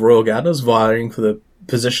group of royal gardeners vying for the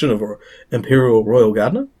position of Imperial Royal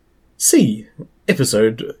Gardener? See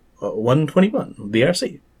episode 121,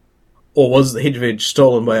 BRC. Or was the Hedge-Vege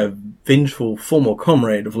stolen by a vengeful former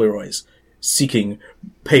comrade of Leroy's, seeking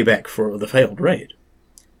payback for the failed raid?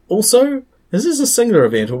 Also, is this a singular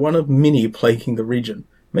event or one of many plaguing the region?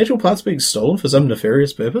 Metal parts being stolen for some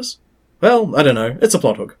nefarious purpose? Well, I don't know. It's a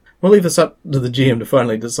plot hook. We'll leave this up to the GM to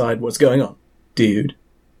finally decide what's going on. Dude.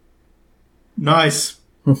 Nice.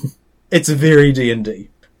 It's very D&D.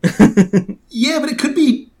 Yeah, but it could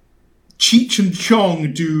be Cheech and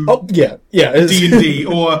Chong do D&D,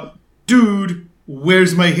 or dude,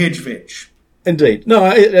 where's my Hedge-Vege? Indeed.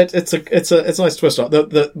 No, it's a nice twist on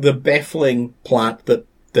the baffling plant that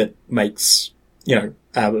makes,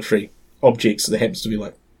 arbitrary objects that happens to be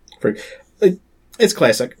like fruit. It's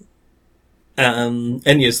classic. And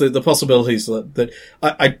yes, the possibilities that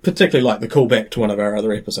I particularly like the callback to one of our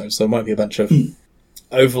other episodes. There might be a bunch of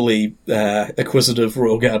overly acquisitive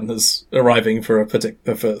royal gardeners arriving for a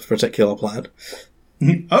particular plant.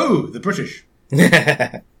 Oh, the British.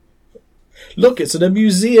 Look, it's in a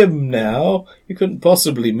museum now. You couldn't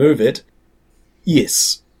possibly move it.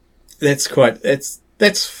 Yes, that's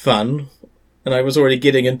fun. And I was already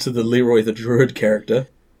getting into the Leroy the Druid character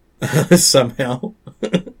somehow.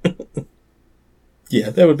 Yeah,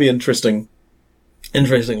 that would be interesting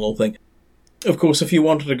little thing. Of course, if you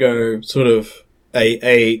wanted to go sort of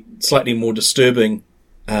a slightly more disturbing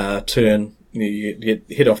turn, you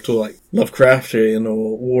head off to like Lovecraftian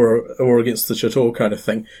or War Against the Ch'Tor kind of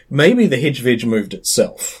thing. Maybe the Hedge-Vege moved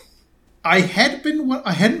itself. I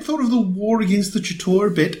hadn't thought of the War Against the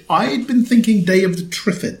Ch'Tor bit. I had been thinking Day of the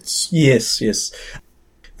Triffids. Yes.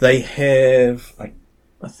 They have, I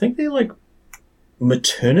think they're like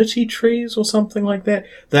maternity trees or something like that.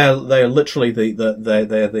 They're literally they're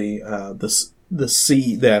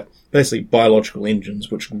basically biological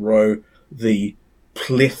engines which grow the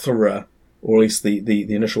plethora, or at least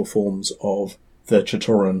the initial forms of the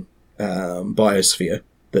Ch'Toran biosphere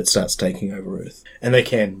that starts taking over Earth. And they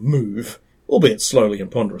can move, albeit slowly and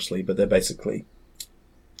ponderously, but they're basically,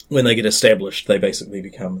 when they get established, they basically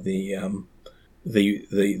become the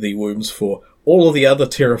wombs for all of the other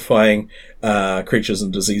terrifying creatures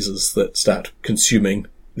and diseases that start consuming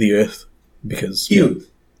the Earth. Because,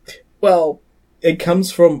 well, it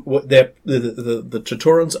comes from what the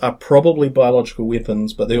Ch'Torans are probably biological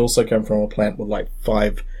weapons, but they also come from a planet with like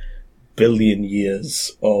 5 billion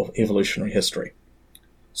years of evolutionary history.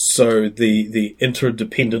 So the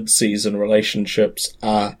interdependencies and relationships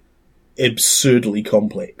are absurdly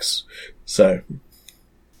complex. So,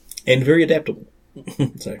 and very adaptable.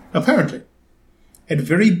 So apparently. And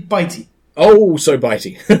very bitey. Oh, so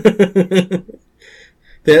bitey.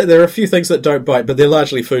 There are a few things that don't bite, but they're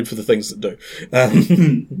largely food for the things that do.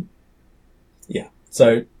 Yeah.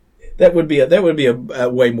 So that would be a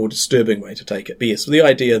way more disturbing way to take it. But yes, the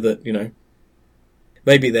idea that,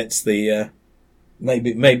 maybe that's the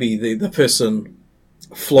maybe the person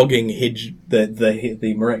flogging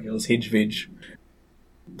the miraculous Hedge-Vege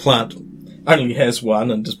plant only has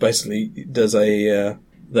one and just basically does the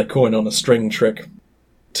coin on a string trick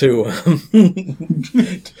to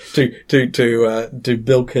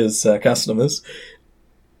bilk his customers.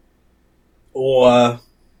 Or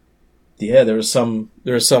there is some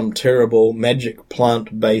terrible magic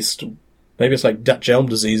plant based, maybe it's like Dutch elm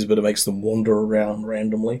disease, but it makes them wander around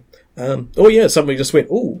randomly. Somebody just went,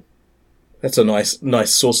 ooh, that's a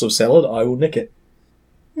nice source of salad, I will nick it.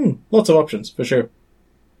 Lots of options, for sure.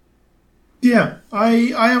 Yeah,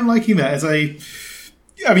 I am liking that. The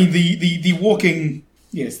walking,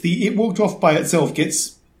 yes, it walked off by itself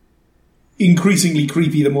gets increasingly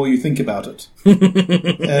creepy the more you think about it.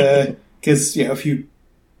 Because, if you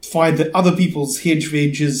find that other people's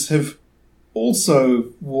Hedge-Veges have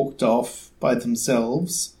also walked off by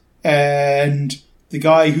themselves, and the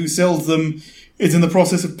guy who sells them is in the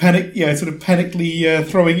process of panically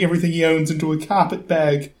throwing everything he owns into a carpet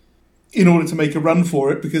bag in order to make a run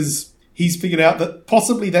for it, because he's figured out that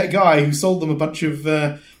possibly that guy who sold them a bunch of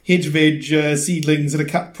Hedge-Vege seedlings at a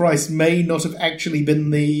cut price may not have actually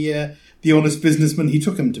been the honest businessman he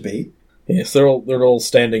took him to be. Yes, they're all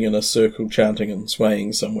standing in a circle, chanting and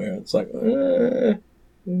swaying somewhere. It's like,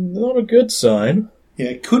 not a good sign.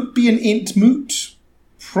 Yeah, it could be an Entmoot.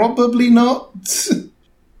 Probably not.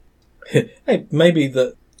 Hey, maybe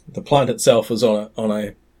the plant itself is on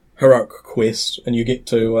a heroic quest, and you get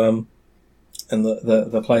to and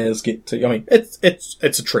the players get to. I mean, it's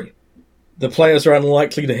a tree. The players are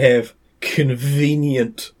unlikely to have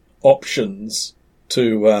convenient options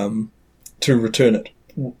to return it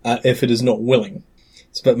if it is not willing.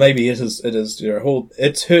 But maybe it is.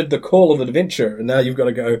 It's heard the call of adventure, and now you've got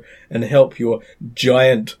to go and help your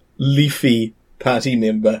giant leafy party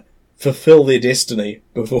member fulfill their destiny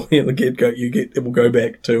before it will go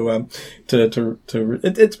back to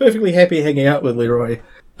it's perfectly happy hanging out with Leroy.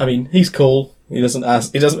 I mean, he's cool. He doesn't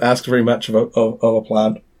ask very much of a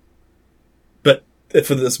plant. But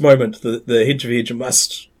for this moment, the Hedge-Vege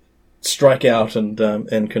must strike out and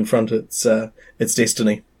confront its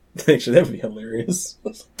destiny. Actually, that would be hilarious.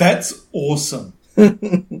 That's awesome.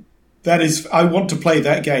 I want to play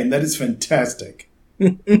that game. That is fantastic.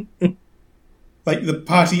 Like, the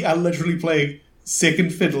party are literally playing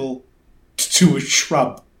second fiddle to a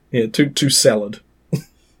shrub. Yeah, to salad.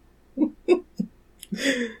 Yeah,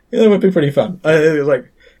 that would be pretty fun.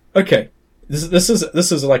 Like, okay, this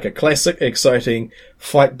is like a classic, exciting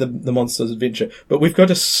fight the monsters adventure, but we've got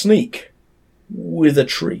to sneak with a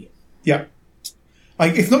tree. Yeah,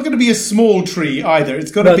 like it's not going to be a small tree either.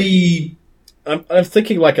 It's got to be. I'm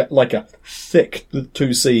thinking like a thick with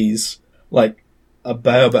two C's, like a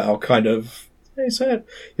baobab kind of. There's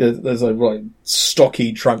a like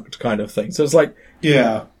stocky trunked kind of thing. So it's like,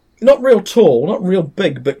 yeah, not real tall, not real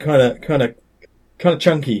big, but kind of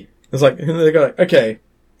chunky. It's like they go, okay,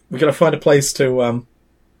 we got to find a place to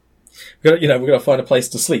we got to find a place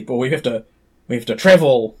to sleep, or we have to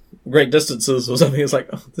travel great distances or something. It's like,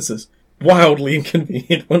 oh, this is wildly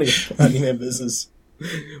inconvenient. One of your party members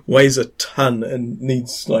weighs a ton and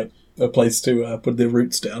needs like a place to put their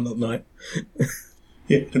roots down at night.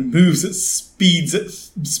 Yeah, it moves at speeds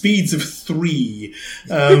of 3.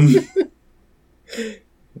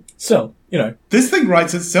 So, this thing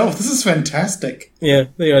writes itself. This is fantastic. Yeah,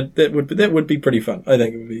 that would be pretty fun. I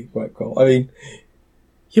think it would be quite cool. I mean,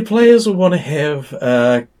 your players will want to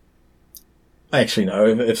have. Actually, no.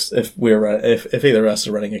 If either of us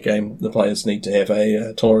are running a game, the players need to have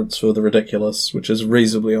a tolerance for the ridiculous, which is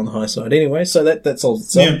reasonably on the high side anyway. So that's all.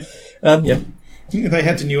 So, yeah. They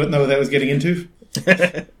had to know what they was getting into.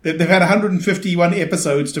 They've had 151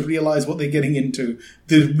 episodes to realise what they're getting into.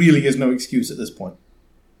 There really is no excuse at this point.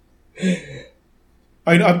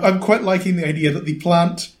 I'm quite liking the idea that the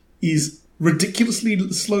plant is ridiculously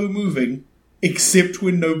slow moving, except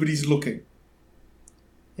when nobody's looking.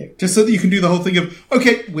 Yeah, just so that you can do the whole thing of,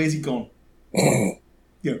 okay, where's he gone?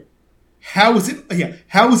 How is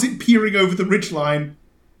it peering over the ridgeline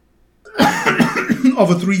of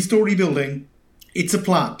a 3-story building? It's a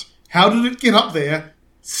plant. How did it get up there,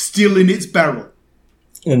 still in its barrel?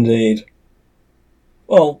 Indeed.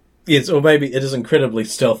 Well, yes, or maybe it is incredibly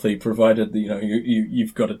stealthy, provided that,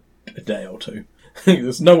 you've got a day or two.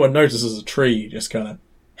 No one notices a tree just kind of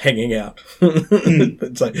hanging out.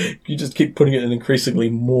 It's like you just keep putting it in increasingly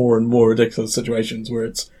more and more ridiculous situations where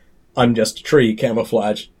it's, I'm just a tree,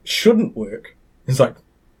 camouflage shouldn't work. It's like,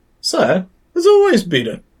 sir, there's always been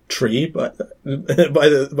a tree by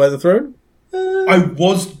the throne. I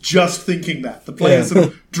was just thinking that. The players sort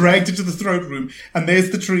of dragged into the throne room, and there's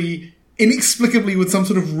the tree, inexplicably with some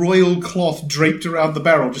sort of royal cloth draped around the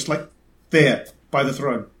barrel, just like there, by the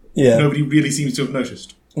throne. Yeah. Nobody really seems to have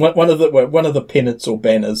noticed. One of the pennants or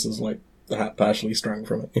banners is like the hat partially strung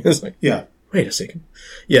from it. It's like, wait a second.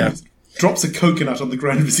 Yeah. Drops a coconut on the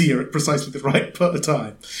Grand Vizier at precisely the right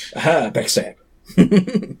time. Aha, backstab.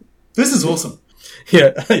 This is awesome.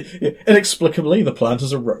 Yeah. Inexplicably, the plant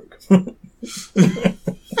is a rogue.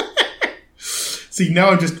 See, now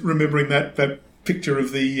I'm just remembering that picture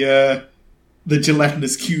of the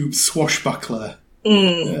gelatinous cube swashbuckler.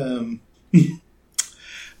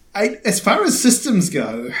 As far as systems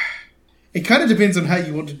go, it kind of depends on how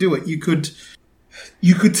you want to do it. You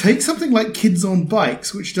could take something like Kids on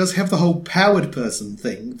Bikes, which does have the whole powered person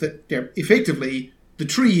thing, that effectively the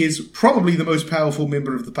tree is probably the most powerful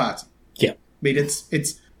member of the party. Yeah. I mean,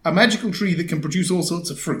 it's a magical tree that can produce all sorts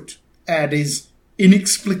of fruit and is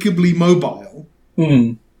inexplicably mobile.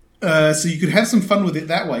 So you could have some fun with it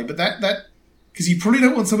that way, but that because you probably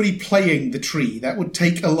don't want somebody playing the tree. That would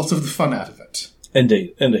take a lot of the fun out of it.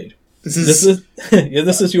 Indeed. This is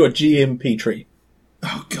your GMP tree.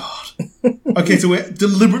 Oh God. Okay, so we're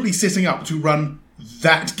deliberately setting up to run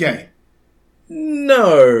that game.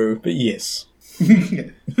 No, but yes. But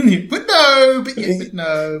no, but yes, but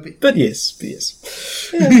no, but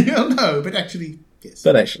yes. Yeah. No, but actually, yes.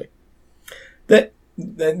 But actually, that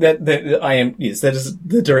I am, yes, that is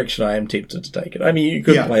the direction I am tempted to take it. I mean, you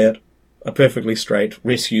could play it a perfectly straight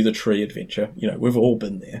rescue the tree adventure. We've all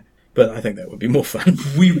been there, but I think that would be more fun.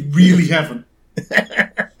 We really haven't.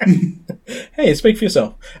 Hey, speak for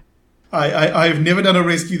yourself. I've never done a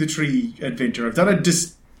rescue the tree adventure. I've done a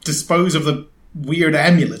dispose of the weird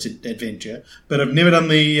amulet adventure, but I've never done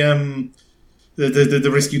the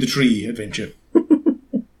rescue the tree adventure.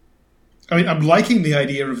 I mean, I'm liking the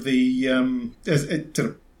idea of the sort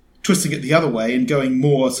of twisting it the other way and going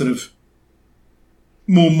more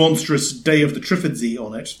monstrous Day of the Triffidsy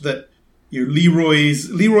on it. That Leroy's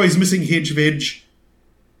missing Hedge-Vege.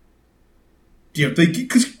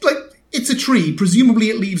 Because it's a tree, presumably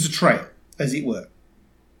it leaves a trail, as it were,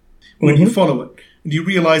 when you follow it. And you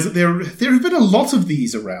realise that there have been a lot of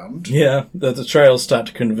these around. Yeah, the trails start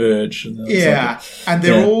to converge. And and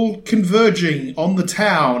they're all converging on the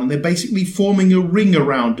town, and they're basically forming a ring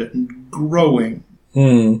around it and growing.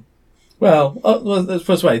 Well,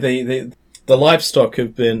 first way, the livestock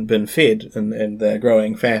have been fed, and they're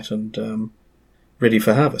growing fat and ready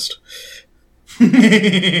for harvest.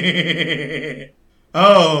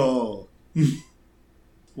 Oh.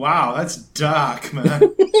 Wow, that's dark,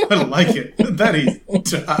 man. I like it. That is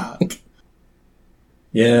dark.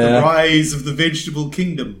 Yeah. The rise of the vegetable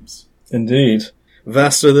kingdoms. Indeed.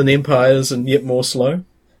 Vaster than empires and yet more slow.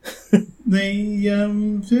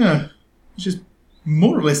 It's just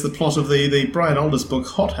more or less the plot of the Brian Aldiss book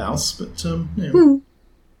Hot House, but,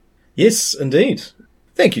 Yes, indeed.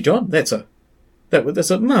 Thank you, John. That's a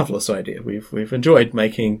That's a marvellous idea. We've enjoyed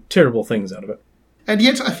making terrible things out of it. And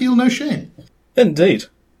yet I feel no shame. Indeed.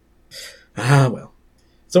 Ah, well.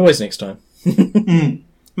 It's always next time. We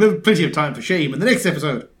have plenty of time for shame in the next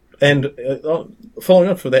episode. And following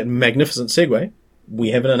up from that magnificent segue,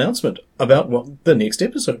 we have an announcement about what the next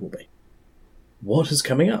episode will be. What is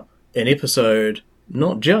coming up in episode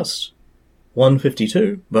not just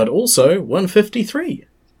 152, but also 153?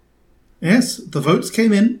 Yes, the votes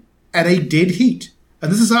came in at a dead heat.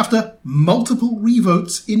 And this is after multiple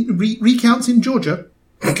recounts in Georgia.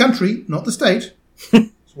 The country, not the state.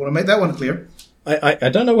 Just want to make that one clear. I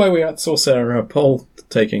don't know why we outsource our poll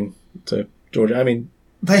taking to Georgia. I mean...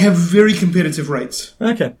 They have very competitive rates.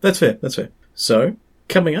 Okay, that's fair. So,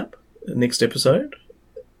 coming up, next episode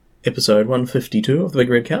 152 of The Big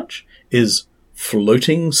Red Couch, is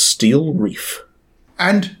Floating Steel Reef.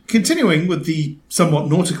 And continuing with the somewhat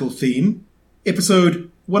nautical theme,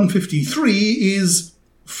 episode 153 is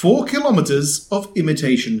 4 kilometres of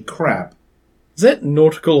imitation crab. Is that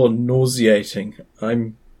nautical or nauseating?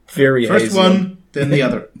 I'm very hazy. First one, then the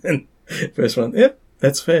other. First one. Yep,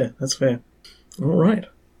 that's fair. All right.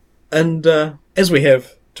 And as we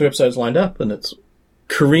have 2 episodes lined up, and it's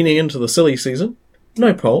careening into the silly season,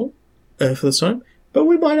 no poll for this time, but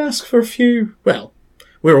we might ask for a few... Well,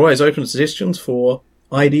 we're always open to suggestions for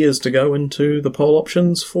ideas to go into the poll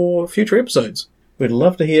options for future episodes. We'd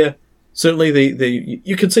love to hear... Certainly,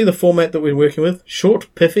 you can see the format that we're working with. Short,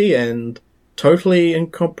 pithy, and totally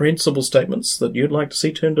incomprehensible statements that you'd like to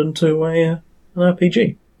see turned into an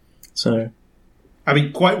RPG. So... I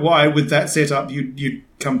mean, quite why, with that setup, you'd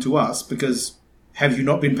come to us, because have you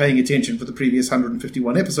not been paying attention for the previous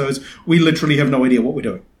 151 episodes? We literally have no idea what we're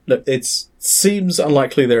doing. Look, it seems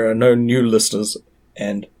unlikely there are no new listeners,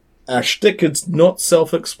 and our shtick is not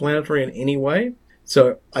self-explanatory in any way,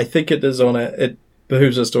 so I think it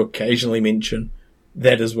behooves us to occasionally mention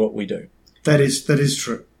that is what we do. That is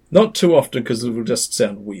true. Not too often, because it will just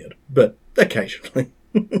sound weird, but occasionally.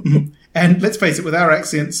 And let's face it, with our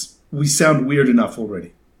accents... We sound weird enough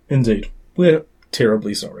already. Indeed. We're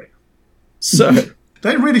terribly sorry. So...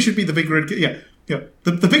 That really should be the Big Red... Yeah.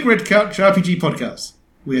 The Big Red Couch RPG podcast.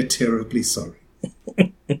 We're terribly sorry.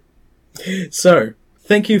 So,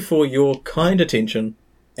 thank you for your kind attention,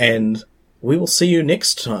 and we will see you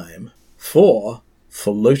next time for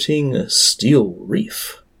Floating Steel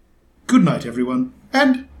Reef. Good night, everyone.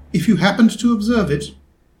 And if you happened to observe it,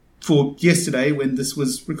 for yesterday when this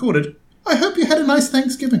was recorded, I hope you had a nice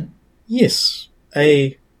Thanksgiving. Yes,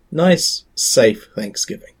 a nice, safe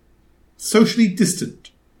Thanksgiving. Socially distant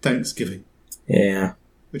Thanksgiving. Yeah.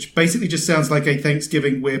 Which basically just sounds like a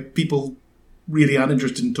Thanksgiving where people really aren't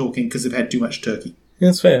interested in talking because they've had too much turkey.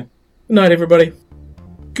 That's fair. Good night, everybody.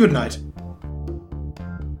 Good night.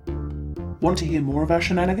 Want to hear more of our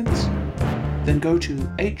shenanigans? Then go to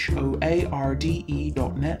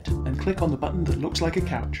hoarde.net and click on the button that looks like a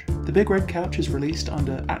couch. The Big Red Couch is released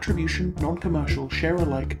under Attribution, Non-Commercial,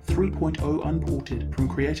 Share-alike 3.0 Unported from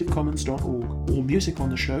CreativeCommons.org. All music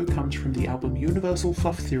on the show comes from the album Universal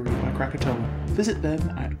Fluff Theory by Krakatoa. Visit them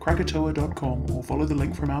at krakatoa.com or follow the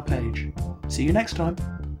link from our page. See you next time!